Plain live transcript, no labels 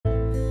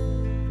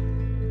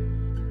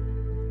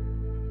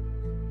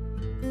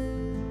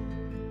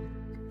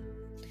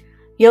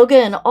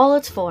Yoga in all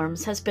its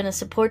forms has been a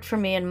support for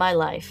me in my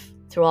life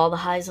through all the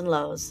highs and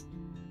lows.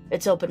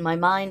 It's opened my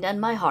mind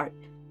and my heart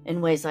in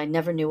ways I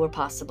never knew were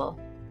possible.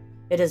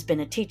 It has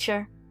been a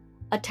teacher,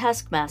 a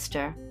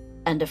taskmaster,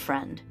 and a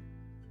friend.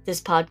 This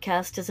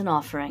podcast is an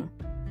offering.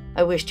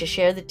 I wish to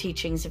share the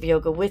teachings of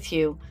yoga with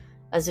you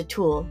as a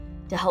tool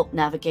to help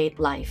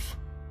navigate life.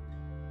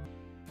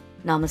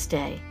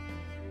 Namaste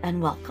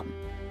and welcome.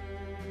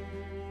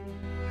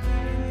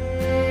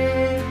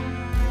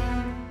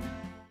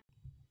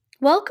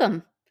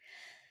 Welcome.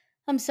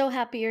 I'm so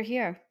happy you're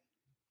here.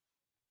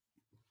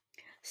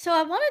 So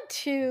I wanted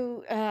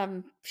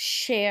to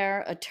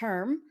share a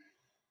term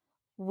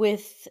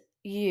with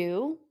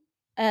you,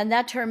 and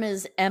that term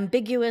is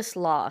ambiguous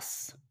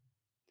loss.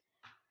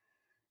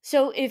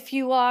 So if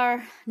you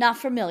are not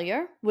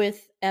familiar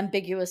with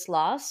ambiguous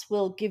loss, I'm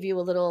going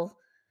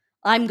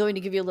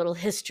to give you a little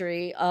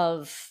history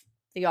of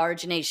the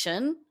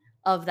origination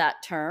of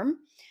that term.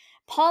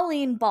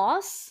 Pauline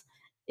Boss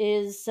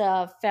is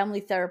a family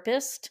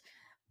therapist.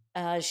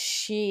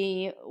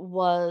 She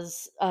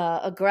was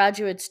a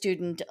graduate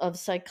student of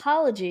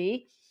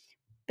psychology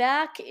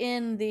back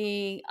in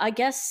the, I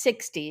guess,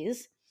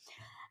 60s.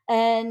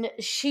 And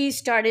she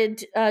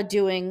started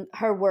doing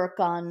her work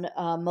on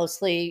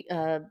mostly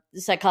the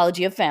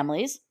psychology of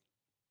families.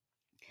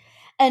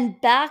 And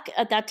back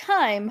at that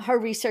time, her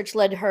research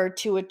led her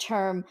to a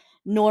term,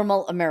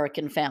 normal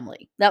American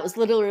family. That was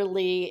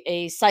literally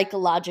a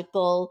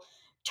psychological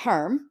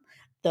term,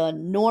 the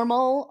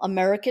normal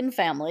American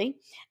family.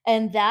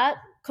 And that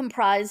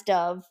comprised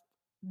of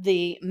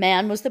the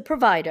man was the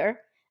provider,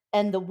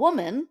 and the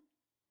woman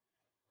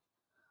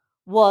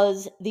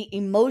was the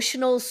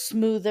emotional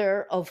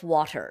smoother of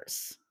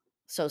waters.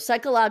 So,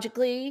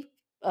 psychologically,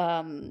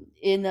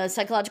 in the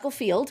psychological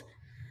field,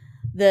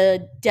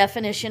 the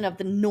definition of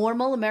the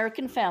normal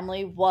American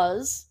family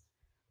was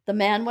the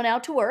man went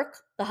out to work,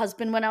 the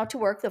husband went out to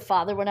work, the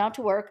father went out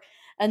to work,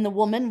 and the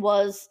woman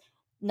was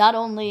not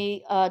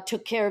only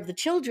took care of the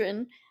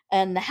children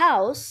and the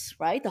house,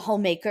 right, the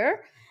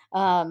homemaker,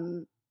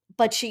 um,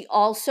 but she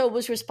also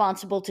was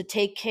responsible to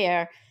take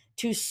care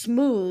to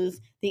smooth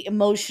the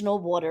emotional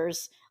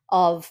waters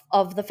of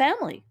the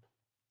family.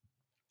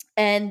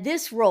 And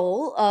this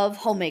role of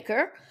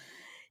homemaker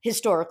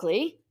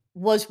historically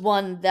was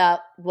one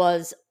that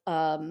was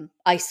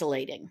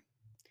isolating.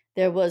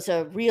 There was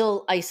a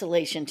real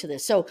isolation to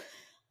this. So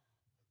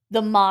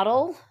the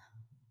model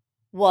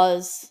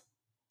was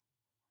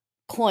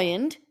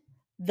coined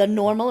the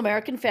normal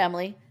American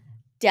family.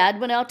 Dad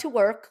went out to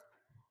work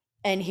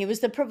and he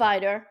was the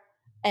provider,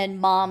 and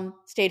mom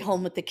stayed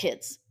home with the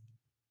kids.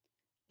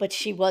 But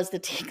she was the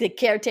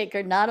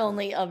caretaker not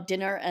only of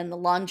dinner and the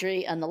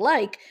laundry and the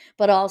like,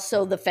 but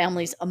also the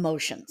family's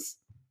emotions.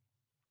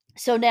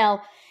 So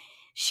now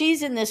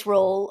she's in this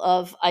role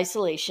of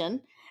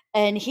isolation,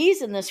 and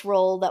he's in this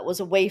role that was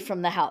away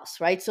from the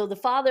house, right? So the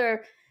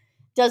father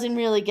doesn't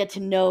really get to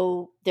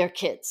know their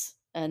kids,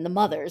 and the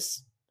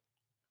mothers,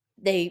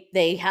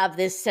 they have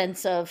this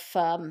sense of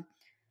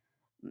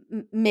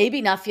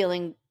maybe not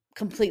feeling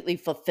completely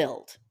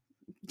fulfilled,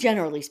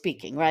 generally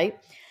speaking, right?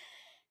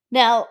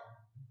 Now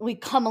we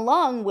come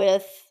along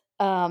with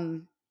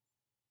the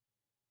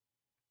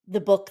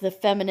book The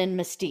Feminine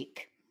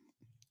Mystique,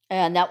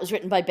 and that was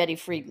written by Betty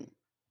Friedan.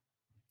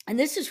 And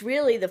this is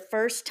really the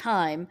first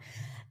time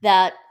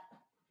that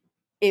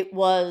it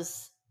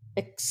was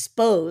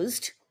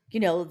exposed,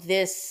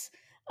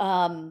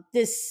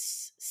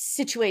 this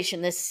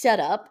situation, this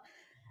setup,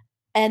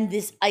 and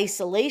this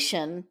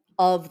isolation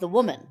of the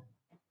woman,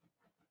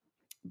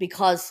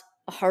 because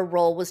her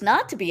role was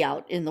not to be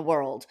out in the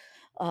world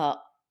uh,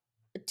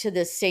 to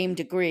the same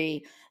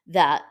degree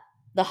that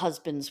the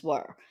husbands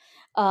were.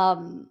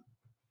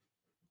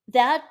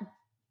 That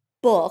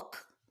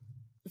book,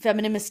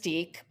 Feminine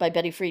Mystique by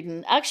Betty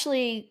Friedan,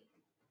 actually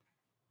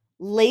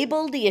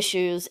labeled the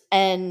issues,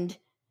 and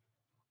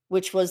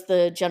which was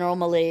the general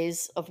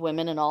malaise of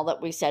women and all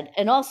that we said,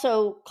 and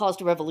also caused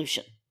a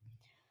revolution.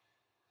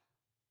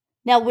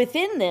 Now,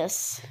 within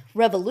this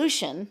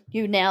revolution,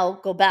 you now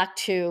go back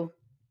to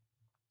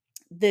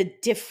the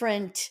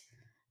different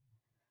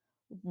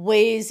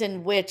ways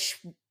in which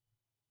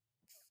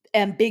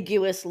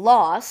ambiguous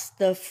loss,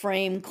 the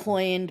frame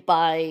coined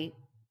by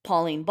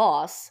Pauline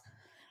Boss,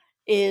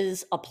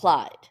 is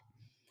applied.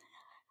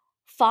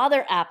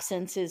 Father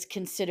absence is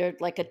considered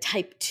like a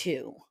type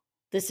 2.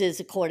 This is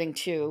according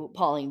to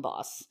Pauline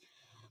Boss.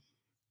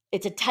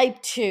 It's a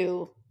type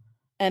 2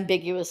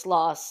 ambiguous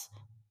loss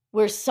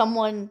where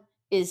someone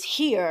is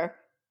here,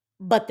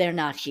 but they're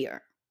not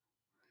here.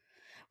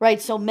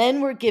 Right? So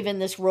men were given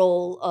this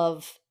role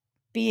of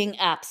being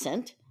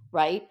absent,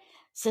 right?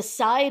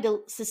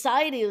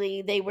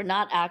 Societally, they were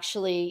not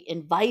actually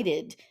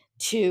invited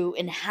to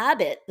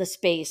inhabit the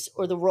space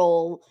or the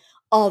role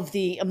of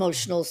the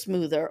emotional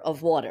smoother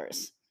of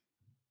waters.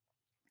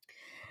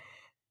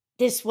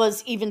 This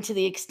was even to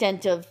the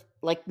extent of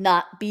like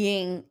not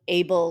being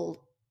invited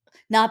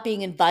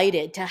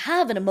to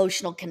have an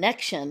emotional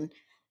connection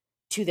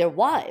to their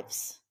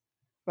wives,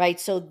 right?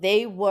 So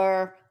they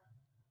were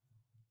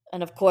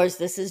and of course,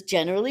 this is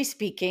generally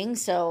speaking.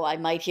 So I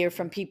might hear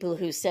from people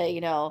who say,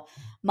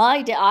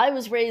 my dad, I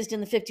was raised in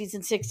the 50s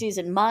and 60s,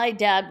 and my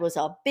dad was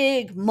a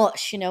big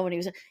mush, when he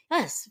was,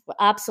 yes,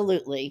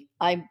 absolutely.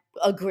 I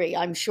agree.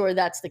 I'm sure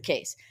that's the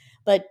case.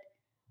 But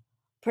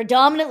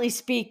predominantly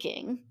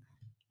speaking,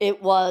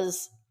 it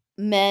was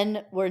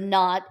men were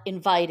not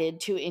invited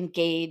to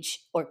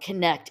engage or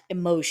connect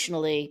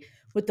emotionally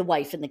with the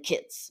wife and the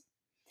kids.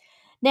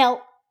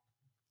 Now,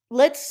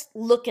 let's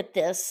look at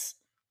this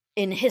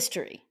in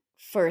history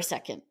for a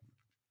second,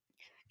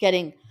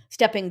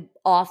 stepping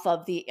off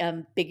of the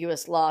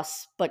ambiguous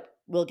loss, but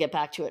we'll get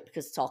back to it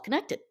because it's all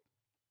connected.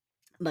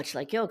 Much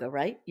like yoga,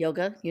 right?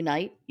 Yoga,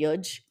 unite,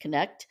 yuj,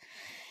 connect.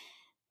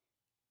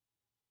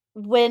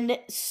 When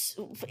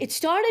it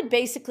started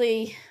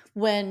basically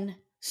when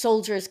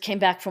soldiers came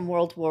back from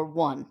World War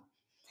One.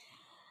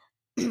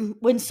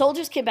 When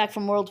soldiers came back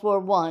from World War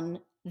One,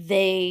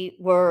 they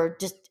were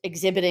just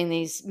exhibiting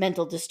these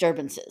mental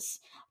disturbances,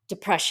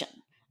 depression,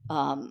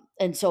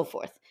 and so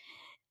forth.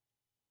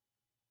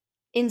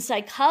 In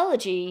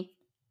psychology,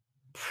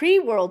 pre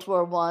World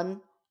War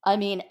One, I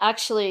mean,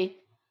 actually,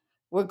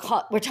 we're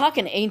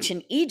talking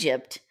ancient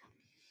Egypt.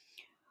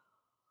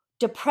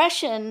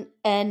 Depression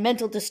and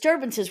mental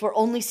disturbances were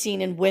only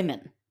seen in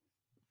women.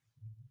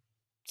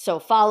 So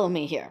follow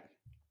me here.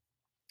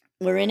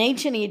 We're in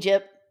ancient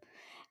Egypt,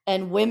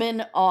 and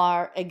women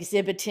are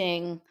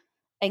exhibiting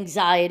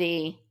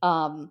anxiety,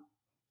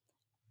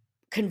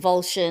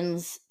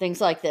 convulsions,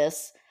 things like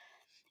this.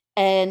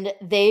 And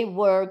they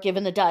were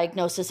given the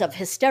diagnosis of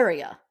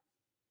hysteria.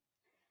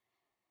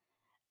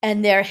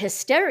 And their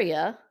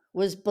hysteria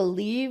was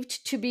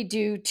believed to be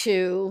due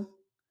to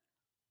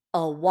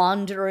a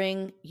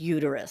wandering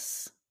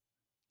uterus.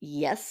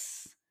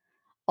 Yes,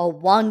 a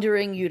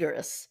wandering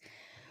uterus.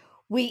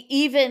 We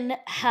even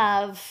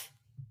have,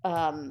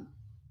 I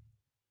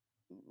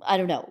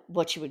don't know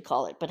what you would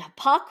call it, but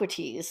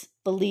Hippocrates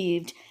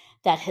believed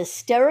that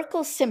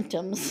hysterical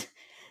symptoms,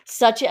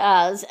 such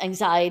as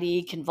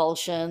anxiety,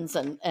 convulsions,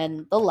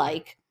 and the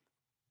like,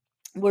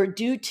 were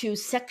due to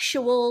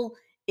sexual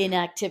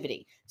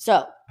inactivity.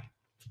 So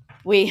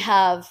we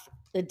have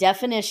the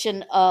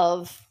definition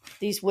of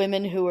these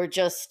women who are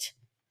just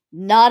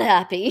not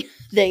happy.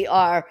 They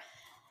are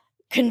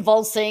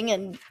convulsing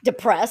and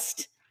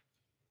depressed.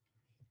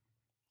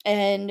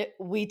 And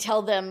we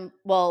tell them,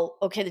 well,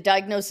 okay, the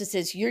diagnosis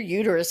is your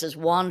uterus is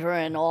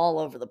wandering all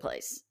over the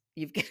place.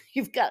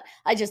 You've got,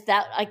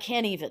 I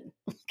can't even,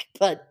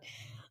 but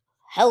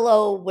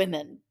hello,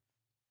 women.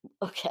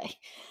 Okay.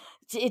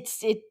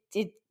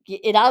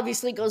 It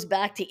obviously goes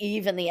back to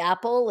Eve and the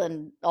apple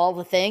and all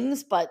the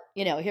things, but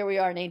here we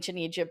are in ancient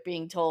Egypt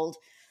being told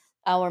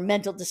our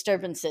mental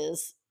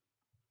disturbances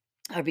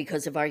are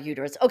because of our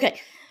uterus.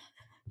 Okay,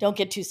 don't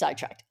get too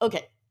sidetracked.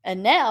 Okay,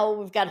 and now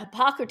we've got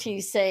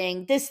Hippocrates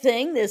saying this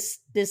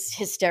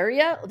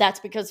hysteria, that's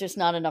because there's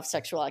not enough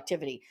sexual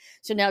activity.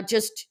 So now,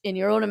 just in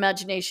your own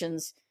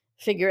imaginations,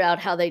 figure out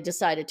how they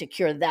decided to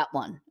cure that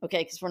one.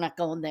 Okay, because we're not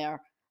going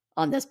there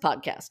on this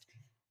podcast.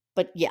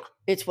 But yeah,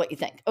 it's what you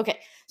think. Okay,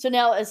 so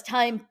now as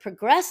time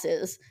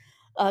progresses,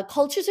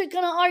 cultures are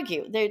going to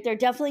argue. They're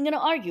definitely going to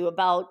argue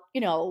about,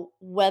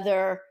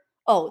 whether,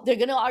 they're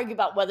going to argue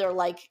about whether,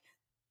 like,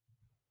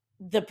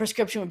 the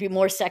prescription would be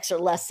more sex or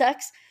less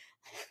sex,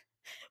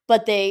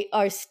 but they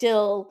are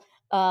still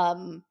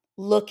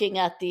looking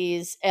at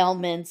these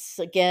ailments,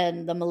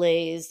 again, the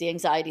malaise, the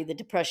anxiety, the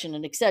depression,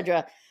 and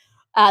etc.,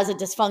 as a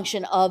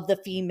dysfunction of the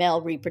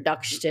female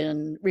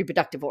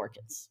reproductive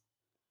organs.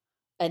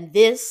 And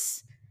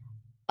this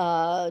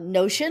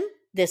notion,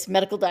 this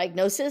medical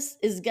diagnosis,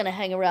 is going to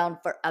hang around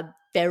for a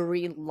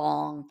very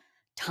long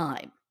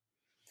time.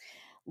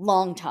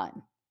 Long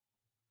time.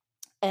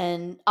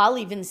 And I'll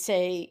even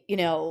say,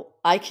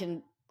 I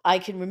can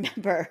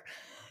remember,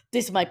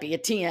 this might be a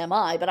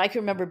TMI, but I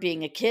can remember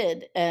being a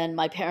kid and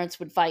my parents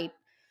would fight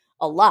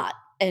a lot.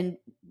 And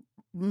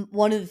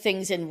one of the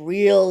things in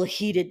real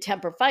heated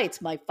temper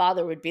fights, my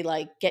father would be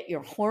like, get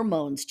your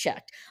hormones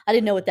checked. I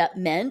didn't know what that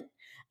meant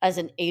as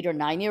an 8 or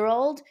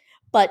 9-year-old,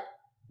 but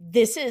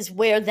this is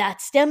where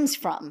that stems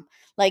from.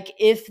 Like,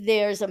 if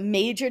there's a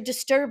major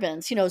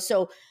disturbance,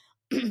 so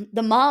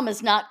the mom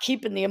is not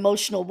keeping the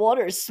emotional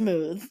waters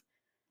smooth,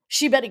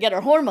 she better get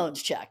her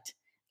hormones checked.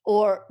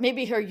 Or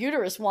maybe her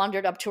uterus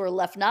wandered up to her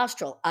left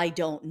nostril. I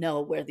don't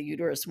know where the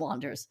uterus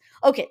wanders.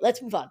 Okay,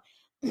 let's move on,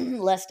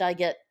 lest I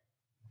get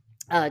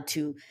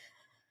too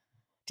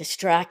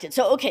distracted.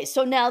 So, okay,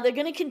 so now they're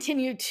going to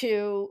continue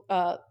to,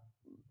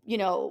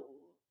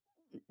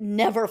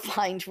 never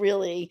find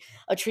really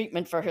a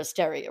treatment for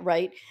hysteria,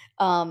 right?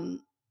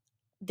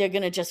 They're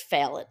going to just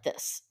fail at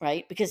this,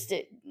 right? Because,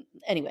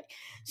 anyway,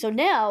 so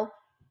now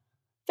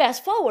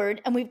fast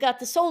forward, and we've got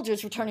the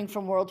soldiers returning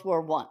from World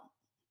War One.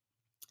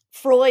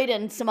 Freud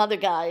and some other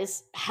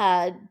guys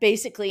had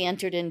basically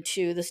entered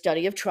into the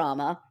study of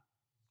trauma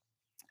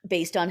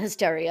based on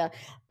hysteria,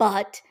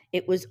 but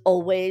it was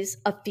always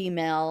a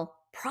female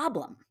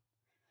problem.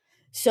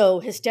 So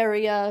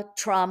hysteria,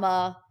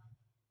 trauma,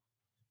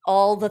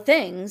 all the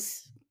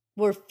things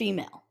were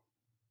female.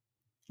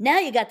 Now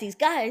you got these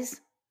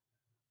guys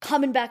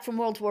coming back from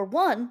World War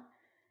One,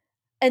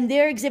 and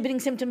they're exhibiting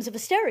symptoms of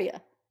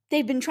hysteria.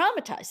 They've been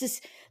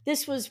traumatized.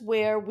 This was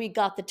where we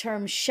got the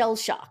term shell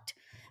shocked,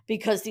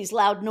 because these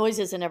loud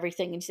noises and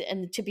everything.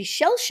 And to be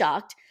shell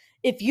shocked,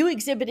 if you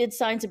exhibited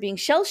signs of being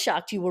shell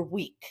shocked, you were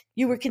weak.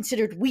 You were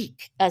considered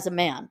weak as a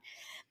man.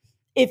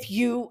 If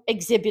you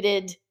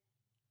exhibited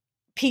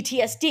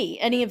PTSD,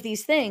 any of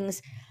these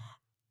things,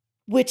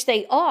 which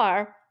they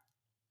are,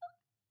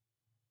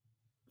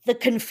 the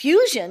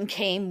confusion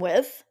came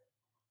with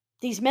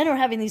these men are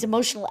having these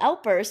emotional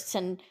outbursts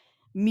and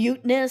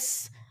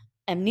muteness,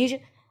 amnesia.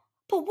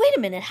 But wait a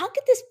minute, how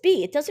could this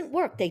be? It doesn't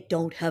work. They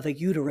don't have a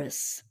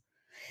uterus.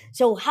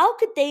 So, how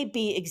could they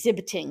be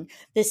exhibiting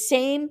the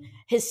same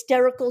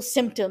hysterical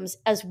symptoms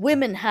as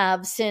women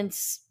have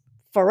since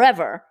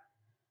forever?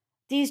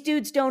 These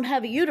dudes don't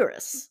have a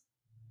uterus.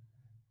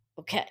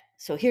 Okay,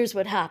 so here's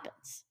what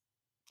happens.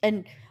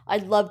 And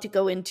I'd love to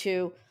go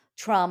into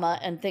trauma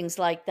and things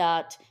like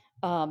that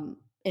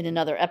in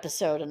another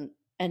episode,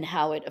 and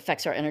how it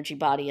affects our energy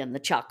body and the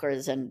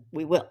chakras, and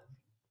we will.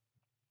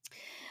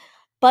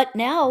 But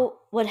now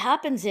what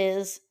happens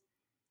is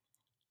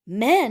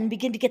men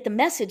begin to get the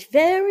message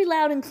very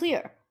loud and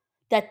clear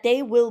that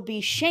they will be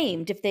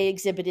shamed if they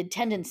exhibited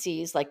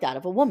tendencies like that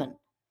of a woman.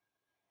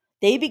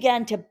 They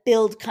began to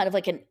build kind of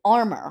like an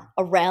armor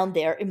around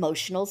their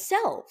emotional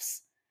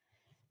selves,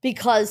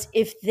 because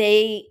if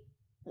they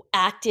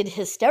acted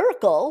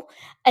hysterical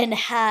and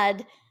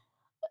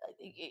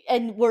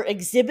were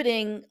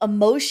exhibiting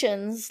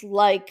emotions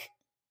like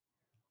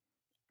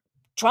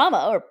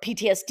trauma or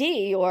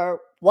PTSD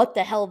or what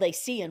the hell they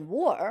see in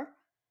war,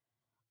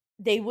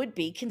 they would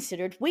be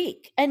considered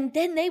weak, and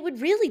then they would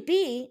really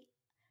be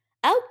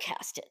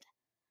outcasted.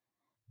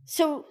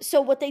 So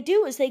what they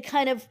do is they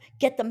kind of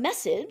get the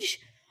message,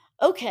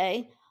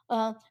 okay,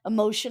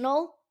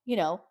 emotional,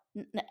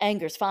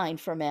 anger's fine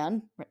for a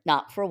man,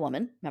 not for a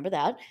woman, remember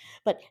that.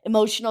 But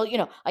emotional,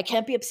 I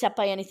can't be upset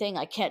by anything,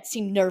 I can't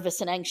seem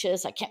nervous and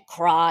anxious, I can't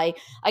cry,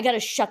 I got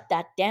to shut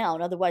that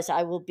down, otherwise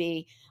I will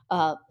be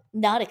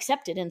not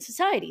accepted in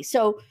society.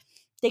 So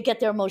they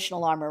get their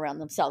emotional armor around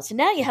themselves. So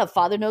now you have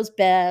Father Knows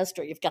Best,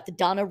 or you've got the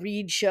Donna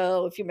Reed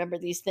show, if you remember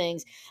these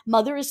things.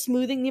 Mother is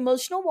smoothing the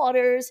emotional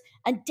waters,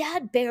 and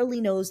dad barely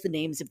knows the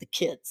names of the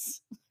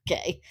kids.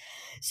 Okay.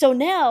 So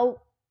now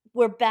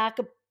we're back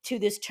to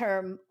this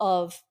term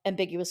of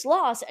ambiguous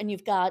loss, and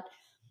you've got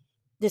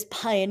this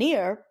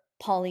pioneer,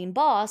 Pauline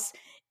Boss,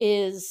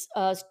 is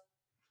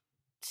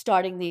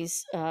starting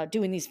these,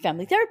 doing these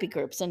family therapy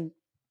groups. And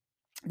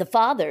the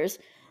fathers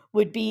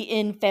would be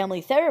in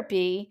family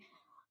therapy,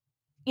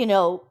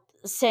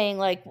 saying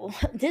like, well,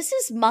 this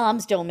is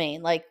mom's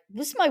domain. Like,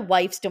 this is my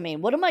wife's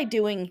domain. What am I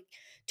doing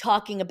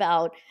talking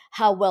about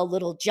how well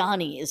little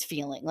Johnny is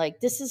feeling? Like,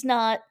 this is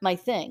not my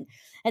thing.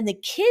 And the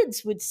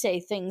kids would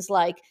say things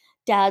like,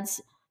 dad's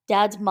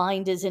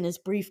mind is in his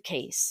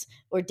briefcase,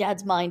 or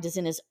dad's mind is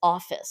in his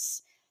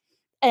office.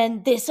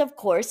 And this, of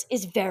course,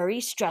 is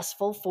very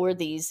stressful for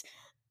these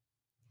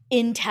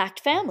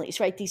intact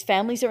families, right? These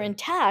families are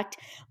intact,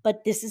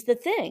 but this is the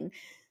thing.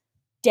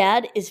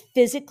 Dad is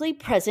physically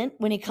present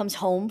when he comes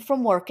home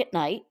from work at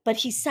night, but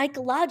he's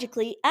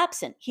psychologically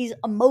absent. He's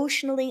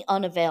emotionally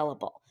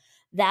unavailable.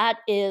 That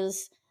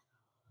is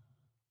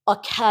a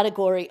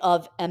category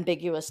of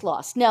ambiguous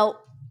loss. Now,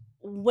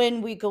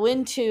 when we go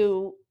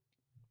into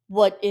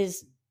what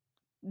is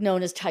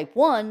known as type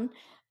 1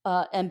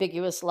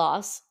 ambiguous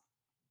loss,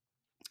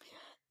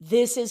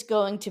 this is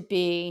going to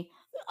be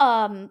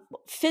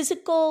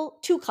physical,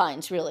 two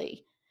kinds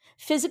really.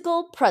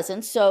 Physical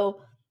presence,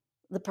 so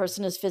the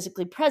person is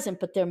physically present,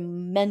 but they're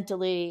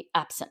mentally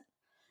absent.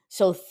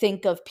 So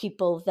think of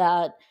people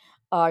that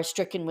are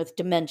stricken with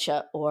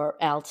dementia or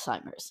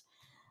Alzheimer's.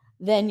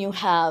 Then you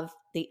have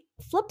the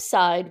flip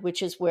side,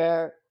 which is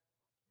where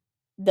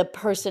the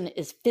person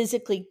is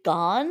physically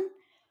gone,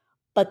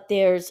 but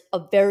there's a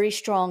very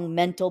strong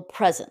mental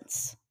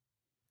presence.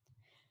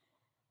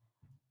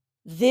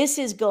 This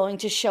is going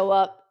to show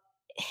up,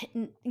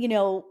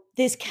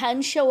 this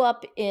can show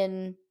up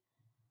in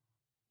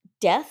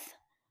death,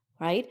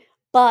 right?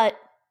 But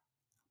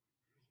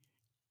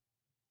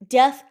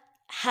death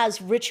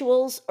has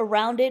rituals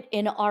around it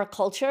in our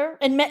culture,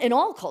 and in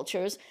all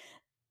cultures,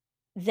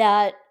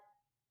 that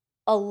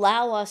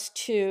allow us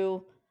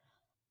to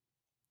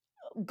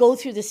go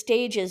through the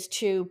stages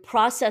to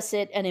process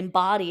it and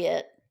embody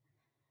it.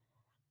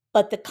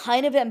 But the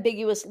kind of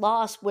ambiguous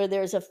loss where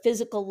there's a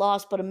physical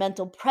loss but a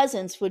mental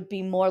presence would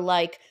be more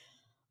like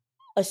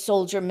a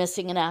soldier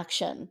missing in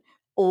action,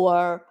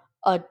 or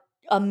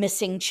a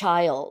missing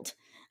child,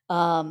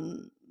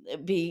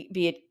 be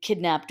it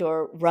kidnapped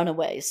or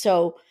runaway.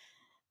 So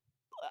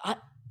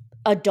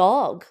a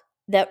dog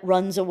that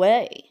runs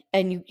away,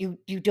 and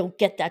you don't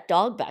get that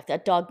dog back.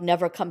 That dog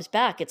never comes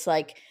back. It's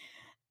like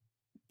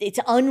it's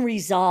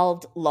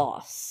unresolved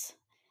loss.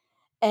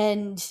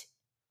 And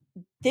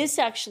this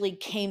actually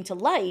came to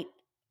light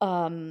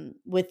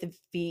with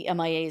the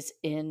MIAs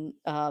in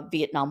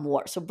Vietnam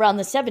War. So around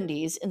the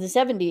 70s, in the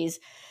 70s,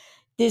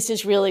 this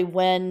is really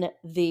when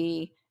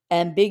the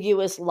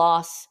ambiguous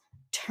loss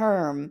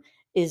term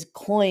is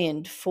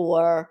coined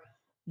for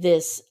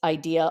this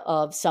idea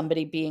of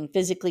somebody being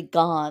physically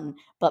gone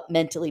but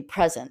mentally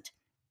present.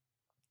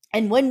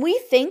 And when we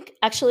think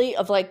actually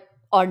of like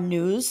our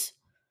news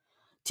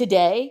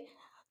today,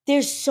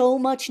 there's so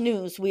much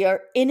news. We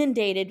are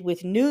inundated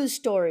with news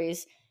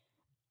stories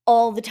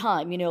all the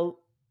time.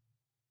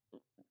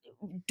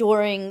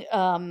 During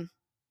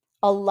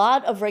a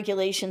lot of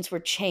regulations were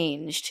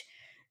changed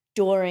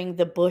during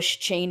the Bush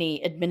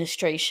Cheney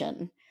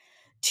administration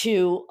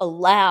to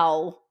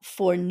allow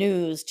for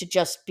news to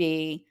just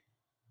be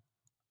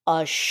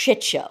a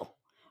shit show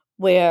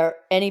where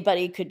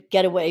anybody could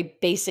get away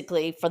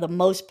basically for the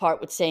most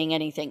part with saying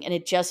anything, and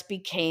it just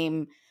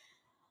became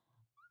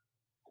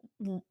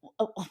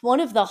one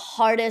of the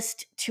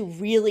hardest to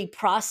really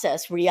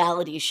process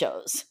reality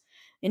shows.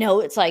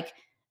 It's like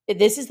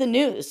this is the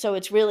news, so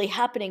it's really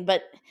happening.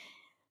 But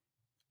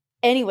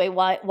anyway,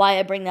 why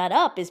I bring that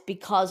up is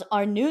because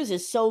our news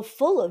is so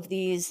full of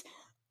these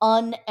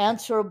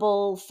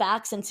unanswerable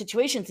facts and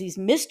situations, these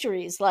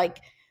mysteries. Like,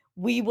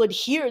 we would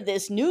hear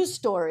this news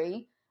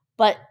story,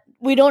 but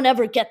we don't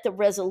ever get the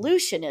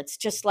resolution. It's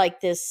just like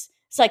this.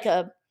 It's like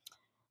a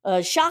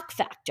shock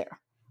factor,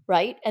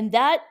 right? And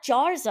that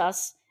jars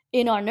us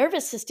in our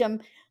nervous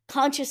system,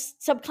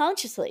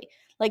 subconsciously.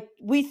 Like,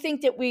 we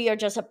think that we are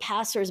just a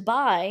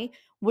passersby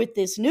with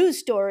this news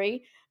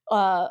story,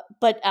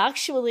 but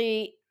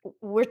actually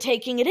we're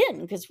taking it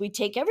in because we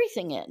take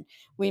everything in.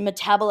 We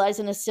metabolize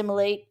and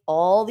assimilate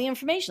all the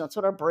information. That's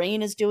what our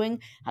brain is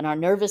doing and our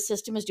nervous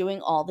system is doing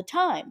all the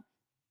time.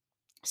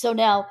 So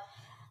now,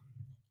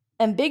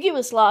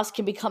 ambiguous loss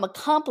can become a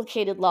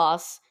complicated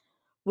loss,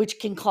 which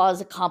can cause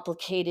a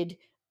complicated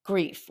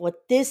grief.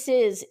 What this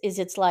is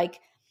it's like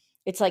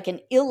an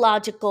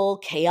illogical,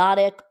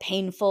 chaotic,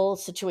 painful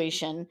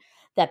situation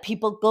that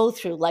people go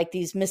through, like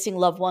these missing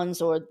loved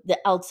ones or the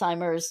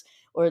Alzheimer's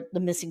or the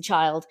missing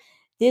child.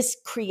 This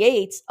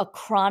creates a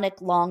chronic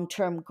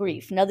long-term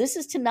grief. Now, this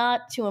is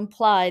not to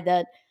imply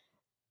that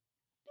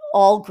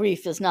all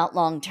grief is not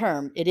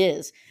long-term. It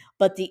is.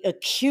 But the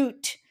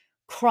acute,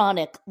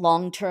 chronic,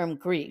 long-term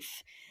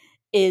grief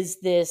is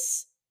the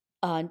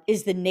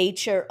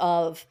nature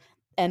of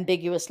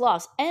ambiguous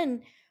loss.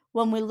 And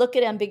when we look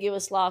at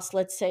ambiguous loss,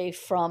 let's say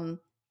from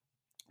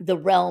the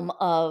realm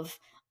of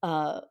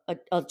a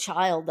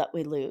child that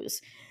we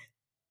lose,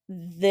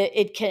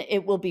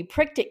 it will be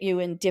pricked at you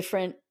in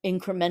different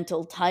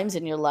incremental times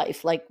in your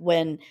life, like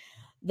when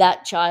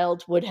that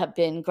child would have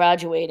been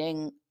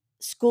graduating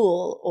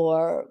school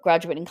or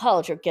graduating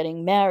college or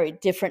getting married,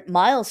 different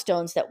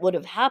milestones that would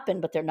have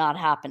happened, but they're not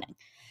happening.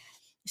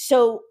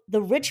 So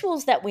the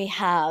rituals that we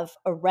have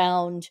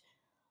around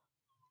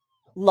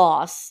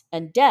loss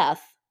and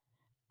death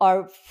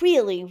are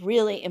really,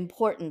 really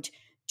important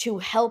to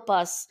help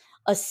us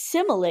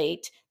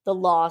assimilate the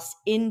loss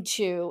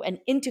into and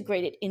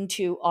integrate it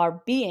into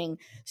our being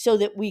so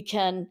that we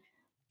can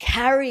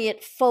carry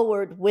it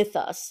forward with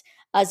us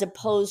as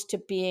opposed to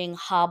being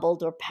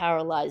hobbled or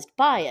paralyzed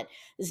by it.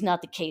 This is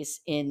not the case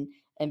in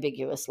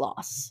ambiguous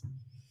loss.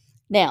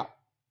 Now,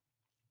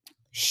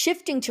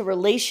 shifting to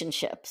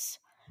relationships,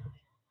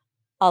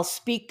 I'll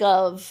speak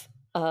of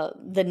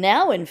the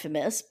now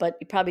infamous, but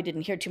you probably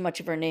didn't hear too much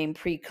of her name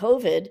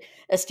pre-COVID,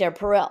 Esther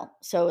Perel.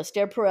 So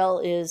Esther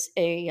Perel is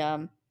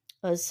a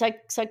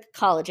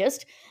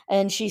psychologist,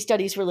 and she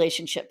studies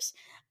relationships.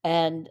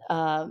 And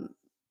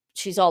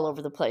she's all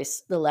over the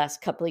place the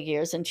last couple of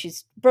years, and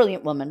she's a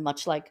brilliant woman,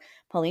 much like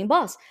Pauline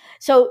Boss.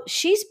 So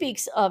she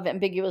speaks of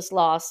ambiguous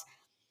loss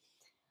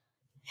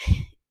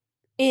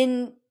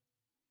in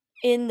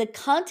the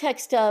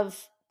context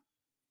of,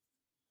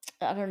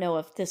 I don't know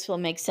if this will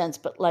make sense,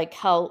 but like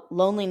how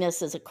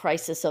loneliness is a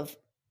crisis of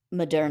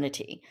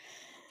modernity.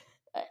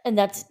 And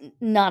that's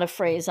not a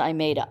phrase I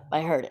made up.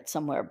 I heard it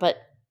somewhere, but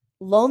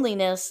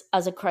loneliness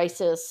as a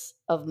crisis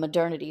of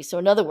modernity. So,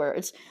 in other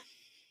words,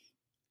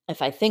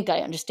 if I think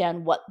I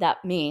understand what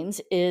that means,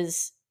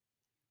 is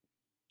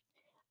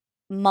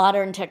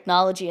modern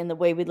technology and the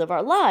way we live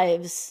our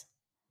lives,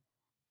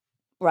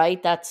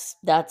 right?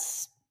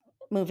 That's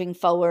moving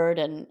forward,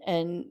 and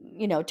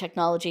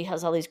technology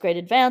has all these great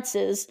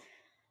advances,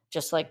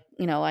 just like,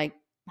 I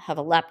have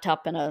a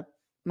laptop and a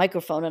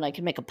microphone and I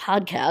can make a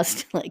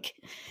podcast. Like,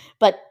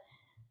 but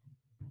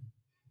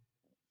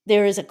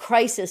there is a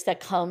crisis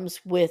that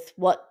comes with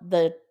what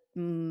the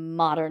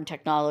modern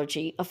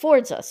technology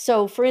affords us.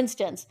 So, for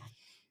instance,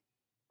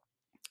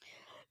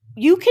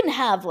 you can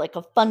have like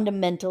a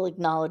fundamental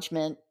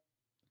acknowledgement,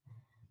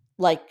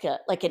 like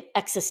an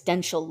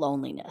existential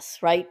loneliness,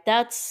 right?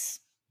 That's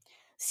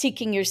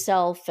seeking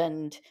yourself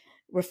and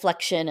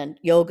reflection and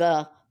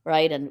yoga,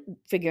 right? And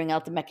figuring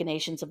out the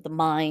machinations of the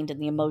mind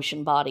and the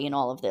emotion body and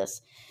all of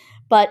this.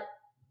 But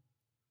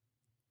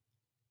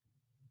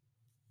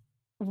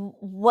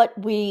what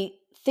we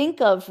think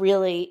of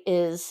really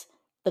is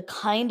the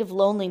kind of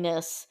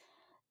loneliness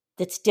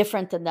that's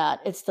different than that.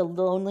 It's the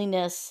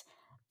loneliness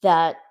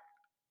that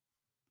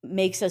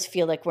makes us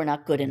feel like we're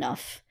not good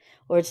enough,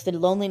 or it's the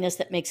loneliness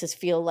that makes us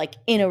feel like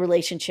in a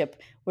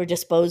relationship we're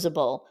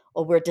disposable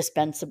or we're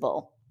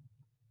dispensable.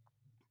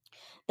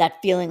 That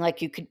feeling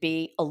like you could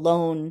be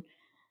alone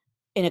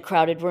in a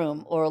crowded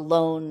room or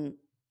alone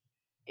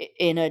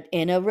in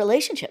a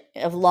relationship,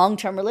 a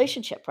long-term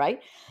relationship,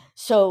 right?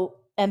 So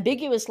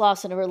ambiguous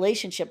loss in a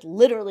relationship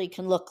literally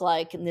can look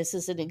like, and this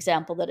is an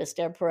example that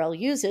Esther Perel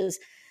uses,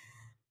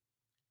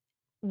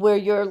 where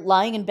you're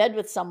lying in bed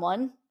with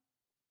someone,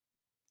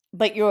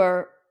 but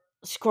you're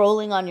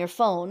scrolling on your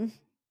phone,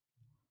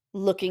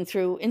 looking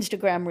through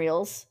Instagram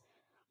reels,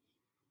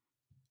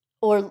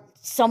 or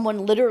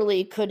someone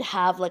literally could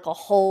have like a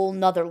whole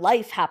nother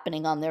life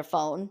happening on their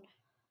phone.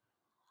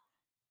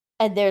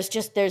 And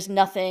there's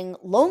nothing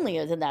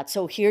lonelier than that.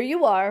 So here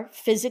you are,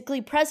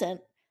 physically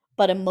present,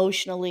 but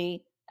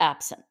emotionally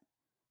absent,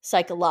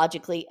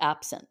 psychologically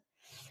absent.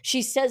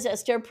 She says,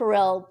 Esther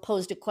Perel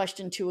posed a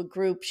question to a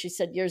group, she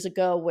said years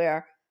ago,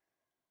 where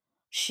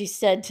she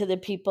said to the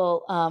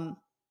people,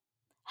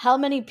 how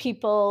many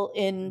people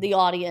in the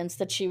audience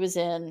that she was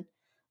in,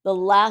 the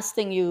last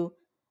thing you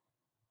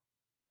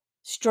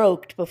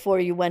stroked before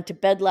you went to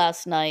bed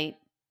last night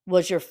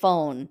was your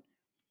phone,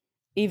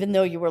 even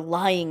though you were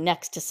lying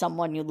next to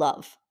someone you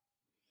love?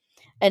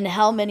 And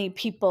how many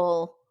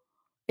people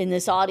in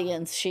this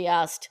audience, she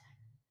asked,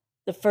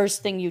 the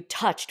first thing you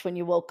touched when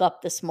you woke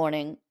up this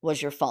morning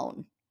was your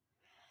phone?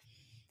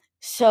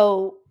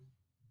 So,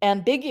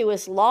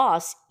 ambiguous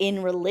loss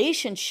in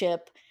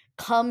relationship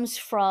comes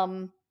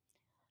from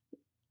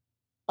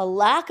a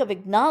lack of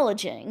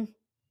acknowledging,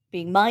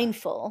 being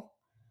mindful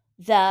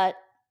that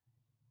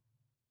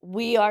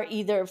we are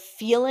either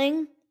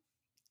feeling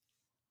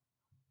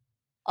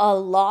a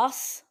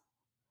loss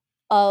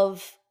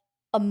of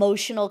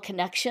emotional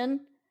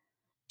connection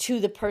to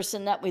the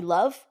person that we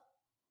love.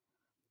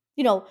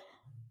 You know,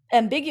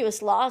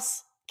 ambiguous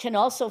loss can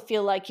also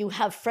feel like you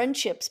have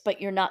friendships, but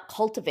you're not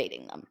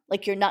cultivating them,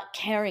 like you're not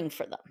caring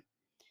for them.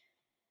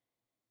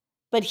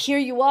 But here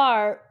you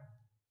are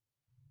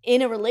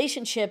in a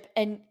relationship,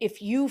 and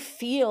if you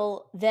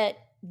feel that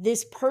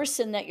this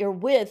person that you're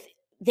with,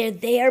 they're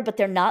there, but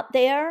they're not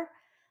there,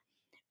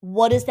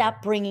 what is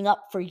that bringing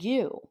up for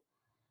you?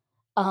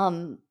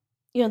 Um,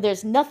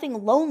 there's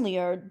nothing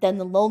lonelier than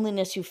the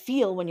loneliness you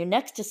feel when you're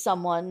next to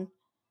someone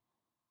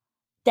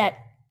that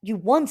you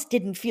once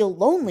didn't feel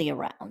lonely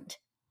around,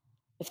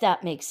 if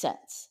that makes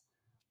sense.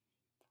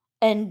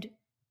 And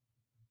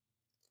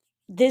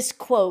this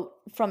quote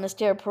from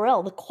Esther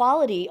Perel, the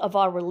quality of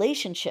our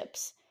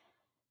relationships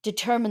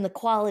determine the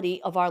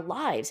quality of our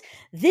lives.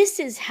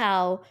 This is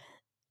how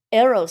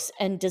eros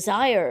and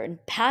desire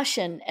and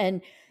passion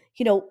and,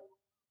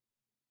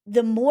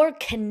 the more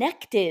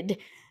connected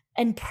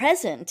and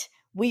present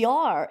we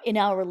are in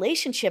our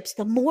relationships,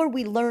 the more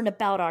we learn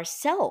about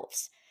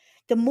ourselves,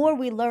 the more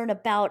we learn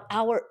about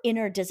our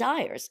inner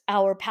desires,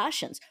 our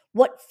passions,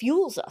 what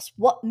fuels us,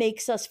 what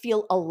makes us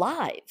feel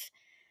alive.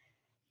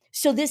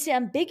 So, this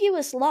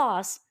ambiguous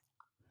loss,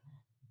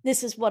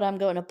 this is what I'm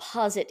going to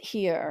posit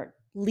here,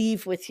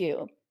 leave with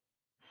you.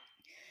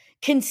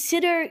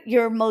 Consider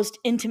your most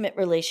intimate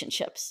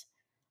relationships.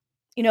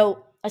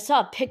 I saw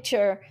a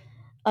picture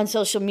on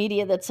social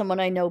media that someone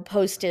I know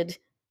posted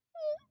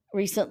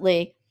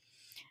recently,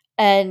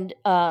 and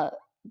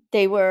they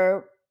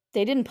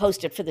didn't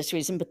post it for this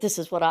reason, but this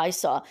is what I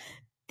saw.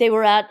 They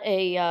were at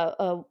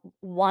a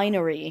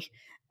winery,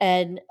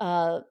 and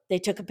they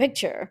took a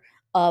picture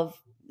of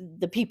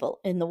the people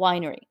in the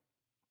winery.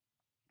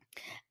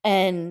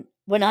 And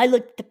when I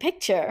looked at the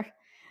picture,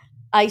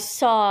 I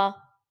saw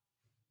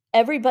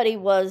everybody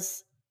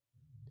was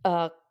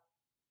uh,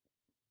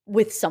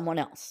 with someone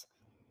else,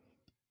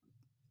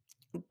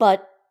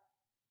 but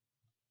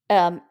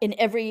in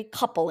every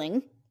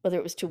coupling, whether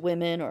it was two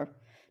women or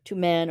two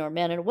men or a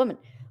man and a woman,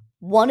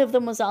 one of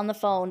them was on the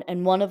phone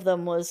and one of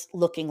them was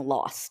looking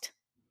lost.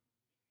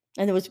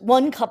 And there was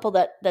one couple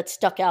that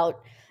stuck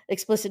out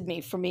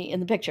explicitly for me in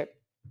the picture.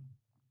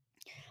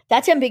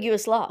 That's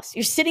ambiguous loss.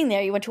 You're sitting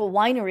there, you went to a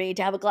winery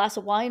to have a glass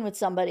of wine with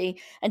somebody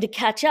and to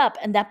catch up,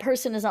 and that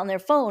person is on their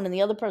phone and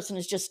the other person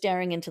is just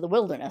staring into the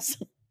wilderness,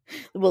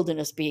 the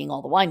wilderness being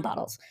all the wine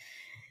bottles.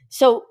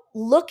 So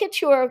look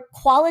at your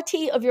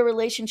quality of your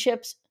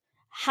relationships,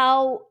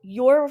 how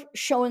you're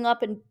showing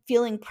up and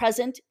feeling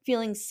present,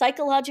 feeling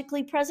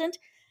psychologically present,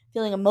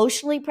 feeling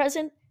emotionally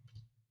present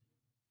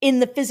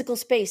in the physical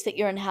space that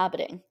you're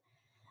inhabiting.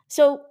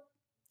 So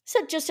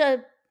just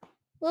a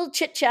little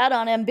chit chat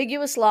on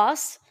ambiguous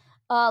loss,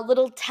 a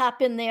little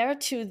tap in there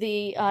to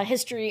the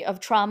history of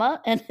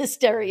trauma and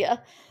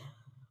hysteria.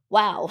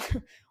 Wow,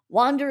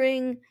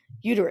 wandering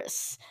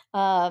uterus.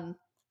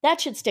 That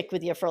should stick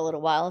with you for a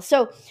little while.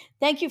 So,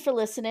 thank you for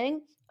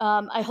listening.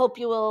 I hope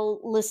you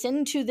will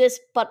listen to this,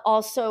 but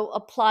also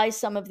apply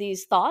some of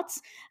these thoughts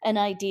and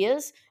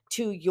ideas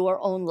to your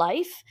own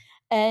life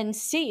and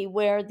see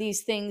where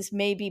these things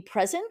may be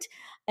present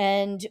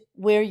and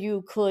where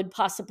you could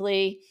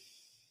possibly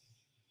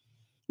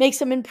make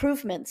some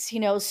improvements.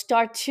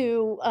 Start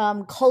to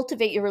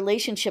cultivate your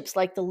relationships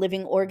like the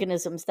living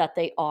organisms that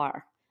they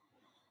are.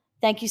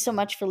 Thank you so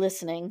much for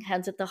listening.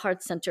 Hands at the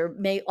Heart Center.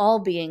 May all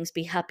beings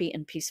be happy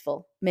and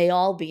peaceful. May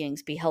all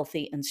beings be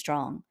healthy and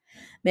strong.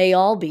 May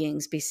all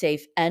beings be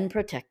safe and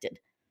protected.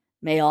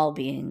 May all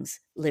beings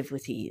live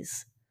with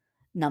ease.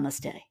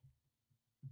 Namaste.